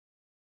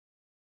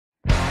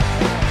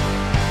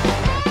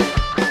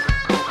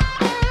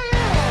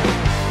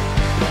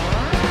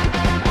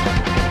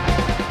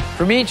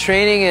For me,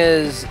 training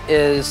is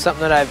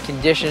something that I've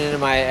conditioned into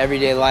my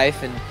everyday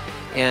life,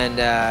 and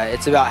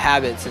it's about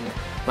habits. And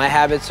my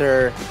habits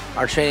are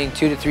training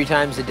 2 to 3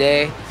 times a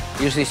day.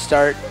 Usually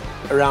start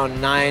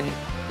around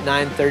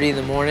 9:30 in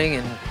the morning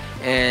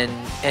and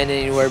end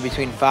anywhere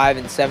between 5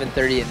 and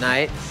 7:30 at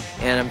night.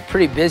 And I'm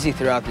pretty busy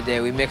throughout the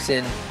day. We mix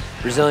in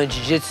Brazilian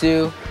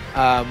Jiu-Jitsu,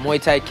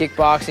 Muay Thai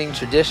kickboxing,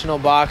 traditional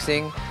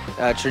boxing,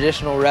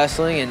 traditional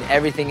wrestling, and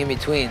everything in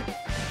between.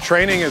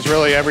 Training is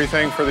really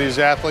everything for these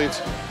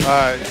athletes.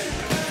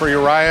 For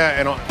Urijah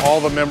and all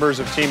the members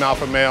of Team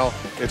Alpha Male,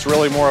 it's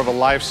really more of a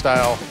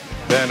lifestyle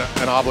than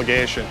an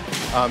obligation.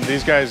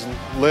 These guys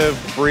live,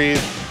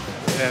 breathe,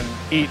 and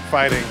eat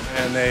fighting,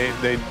 and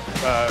they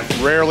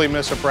rarely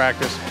miss a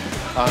practice.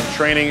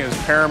 Training is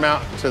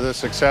paramount to the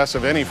success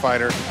of any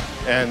fighter,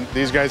 and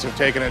these guys have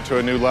taken it to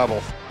a new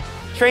level.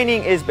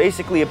 Training is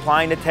basically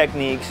applying the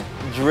techniques,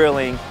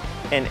 drilling,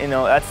 and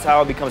that's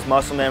how it becomes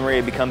muscle memory.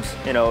 It becomes,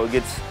 it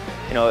gets,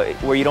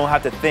 where you don't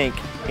have to think,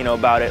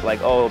 about it,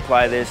 like, oh,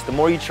 apply this. The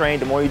more you train,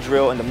 the more you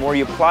drill, and the more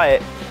you apply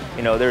it,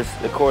 there's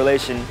the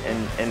correlation,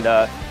 and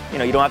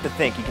you don't have to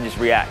think, you can just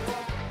react.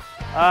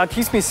 It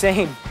keeps me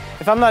sane.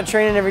 If I'm not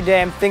training every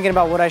day, I'm thinking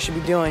about what I should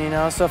be doing,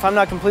 So if I'm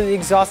not completely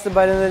exhausted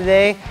by the end of the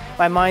day,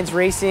 my mind's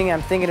racing,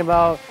 I'm thinking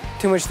about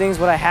too much things,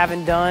 what I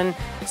haven't done.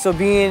 So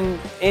being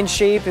in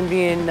shape and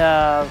being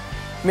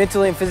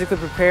mentally and physically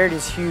prepared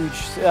is huge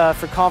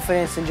for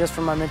confidence and just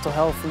for my mental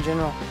health in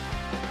general.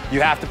 You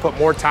have to put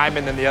more time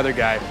in than the other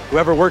guy.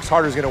 Whoever works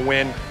harder is going to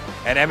win,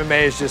 and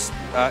MMA is just,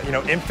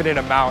 infinite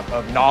amount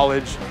of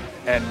knowledge,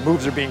 and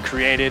moves are being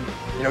created.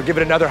 Give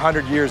it another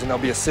 100 years and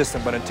there'll be a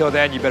system, but until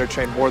then, you better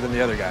train more than the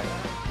other guy.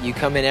 You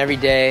come in every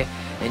day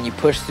and you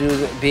push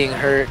through being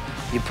hurt,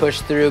 you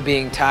push through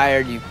being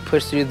tired, you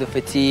push through the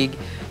fatigue,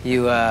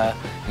 you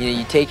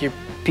take your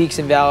peaks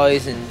and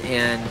valleys,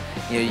 and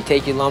you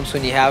take your lumps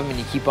when you have them, and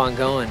you keep on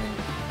going,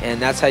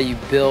 and that's how you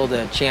build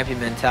a champion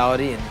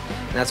mentality, and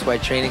that's why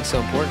training's so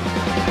important.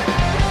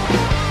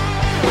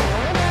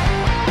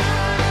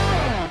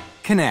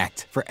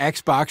 Connect for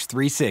Xbox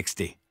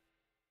 360.